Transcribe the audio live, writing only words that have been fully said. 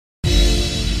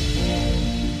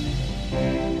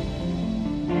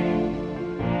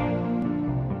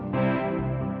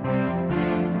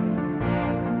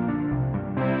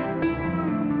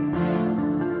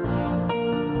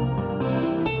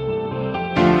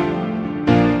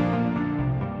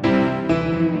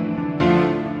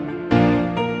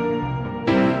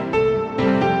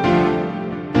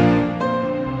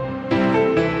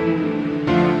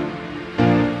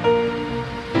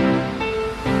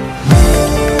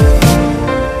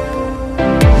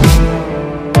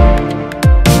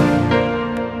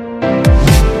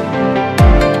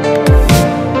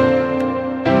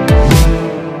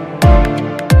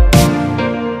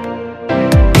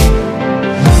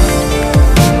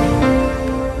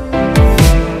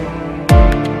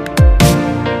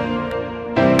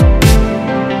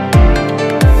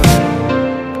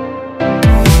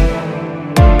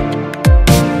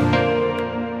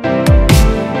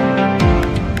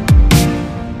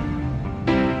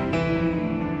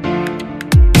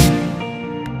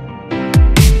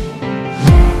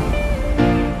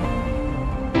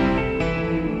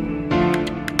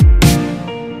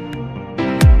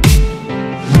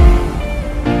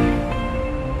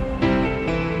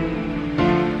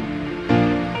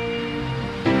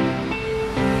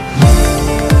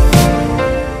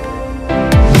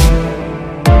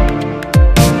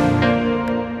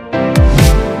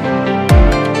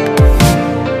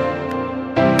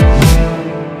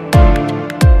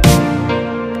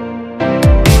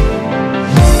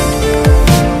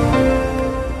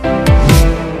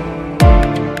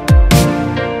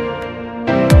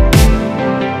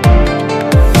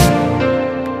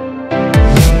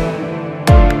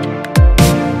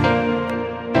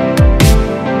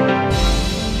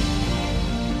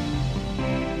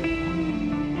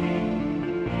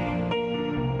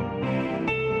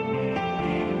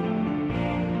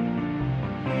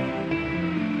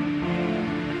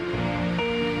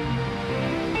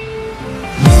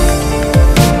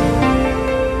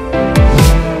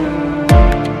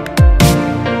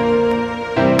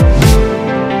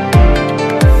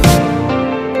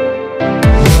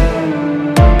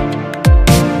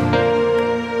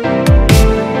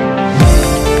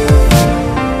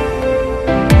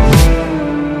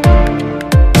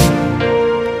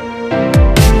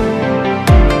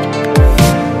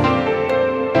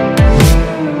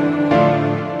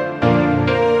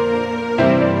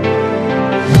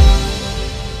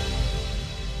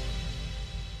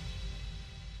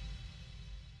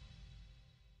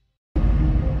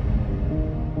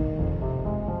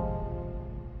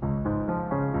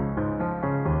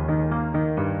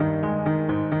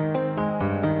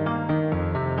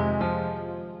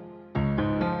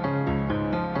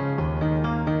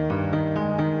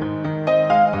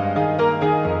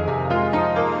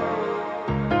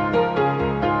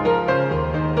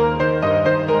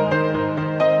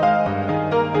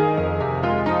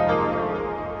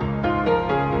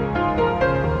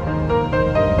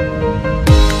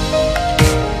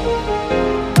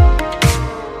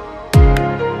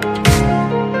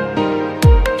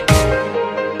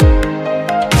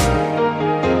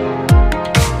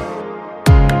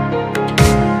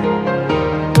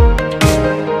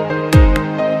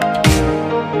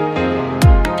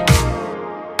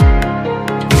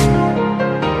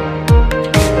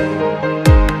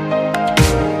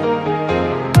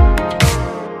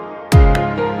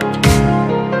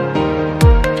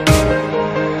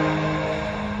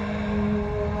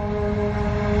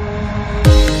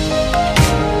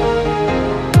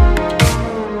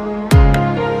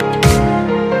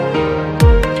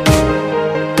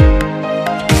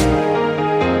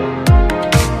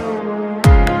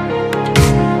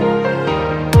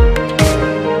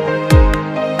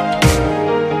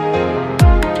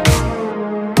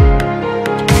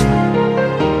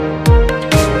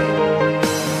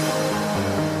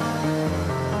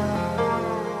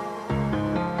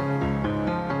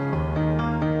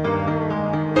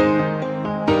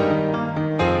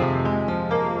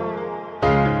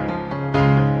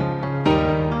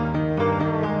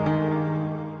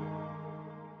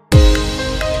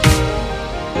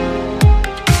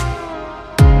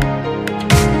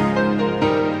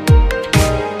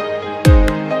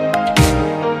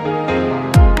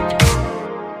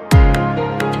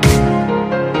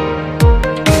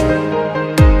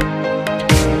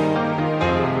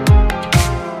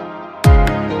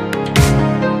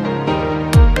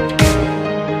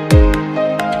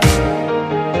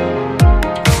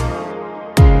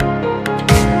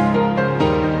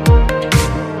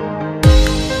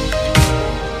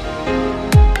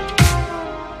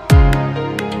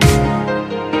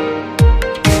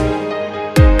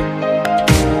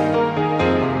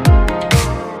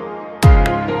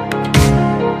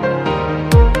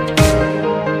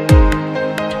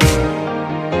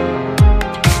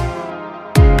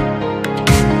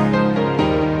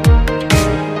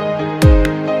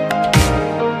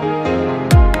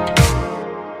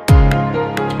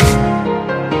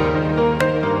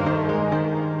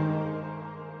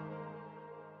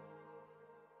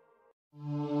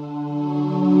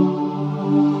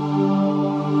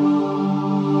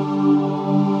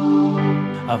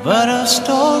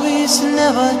stories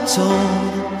never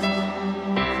told.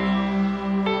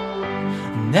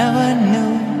 Never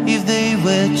knew if they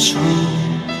were true.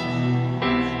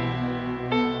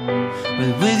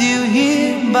 But with you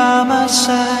here by my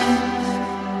side,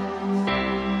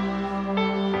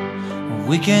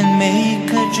 we can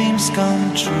make our dreams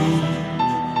come true.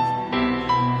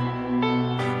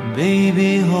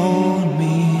 Baby, hold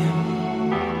me.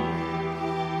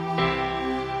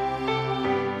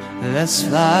 Let's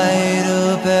fly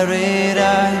to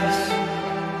paradise.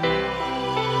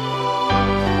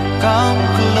 Come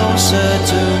closer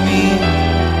to me,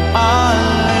 I'll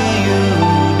lay you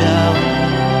down,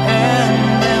 and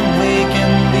then we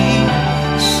can be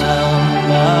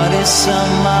somebody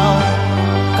somehow.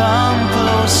 Come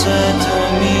closer to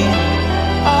me,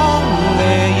 I'll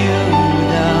lay you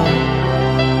down.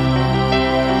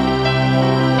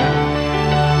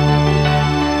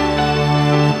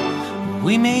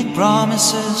 We made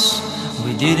promises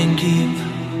we didn't keep.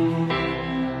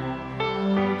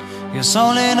 Yes,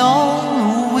 all in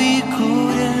all, we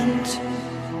couldn't.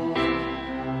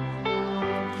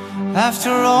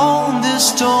 After all, this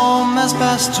storm has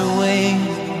passed away.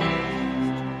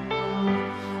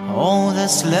 All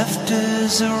that's left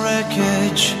is a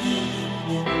wreckage.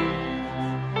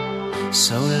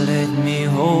 So let me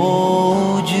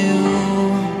hold you.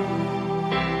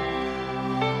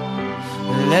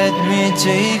 Let me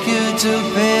take you to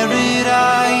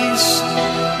paradise.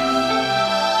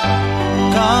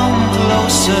 Come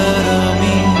closer to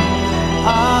me,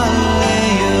 I'll lay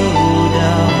you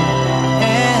down,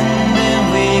 and then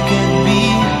we can be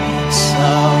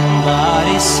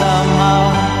somebody somehow.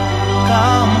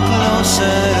 Come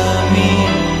closer